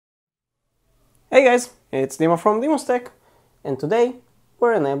Hey guys, it's Dima from DimusTech, and today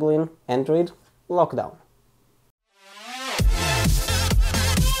we're enabling Android lockdown.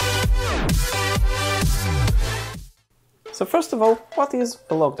 So first of all, what is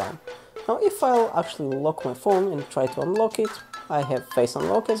the lockdown? Now if I'll actually lock my phone and try to unlock it, I have face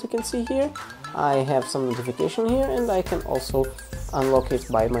unlock as you can see here, I have some notification here, and I can also unlock it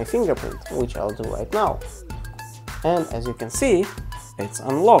by my fingerprint, which I'll do right now. And as you can see, it's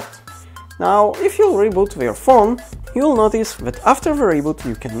unlocked. Now, if you'll reboot your phone, you'll notice that after the reboot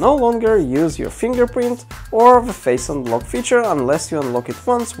you can no longer use your fingerprint or the face unlock feature unless you unlock it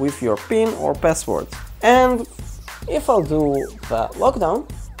once with your PIN or password. And if I'll do the lockdown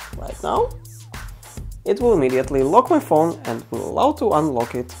right now, it will immediately lock my phone and will allow to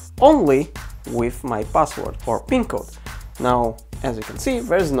unlock it only with my password or PIN code. Now, as you can see,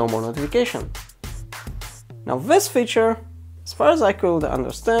 there's no more notification. Now this feature, as far as I could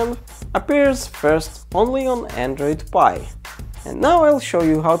understand, appears first only on Android Pie. And now I'll show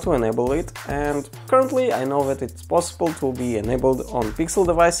you how to enable it, and currently I know that it's possible to be enabled on Pixel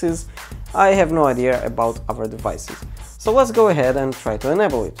devices. I have no idea about other devices. So let's go ahead and try to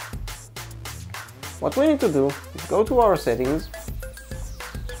enable it. What we need to do is go to our settings,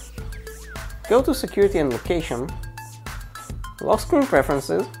 go to Security and Location, lock screen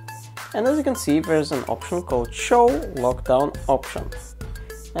preferences, and as you can see there's an option called Show Lockdown Option.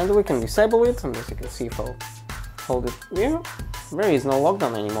 And we can disable it, and as you can see if I'll hold it here, there is no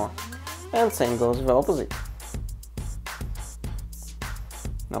lockdown anymore. And same goes the opposite.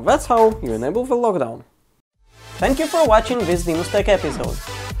 Now that's how you enable the lockdown. Thank you for watching this DimusTech episode.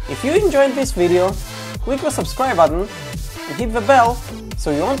 If you enjoyed this video, click the subscribe button and hit the bell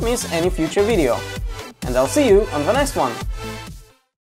so you won't miss any future video. And I'll see you on the next one.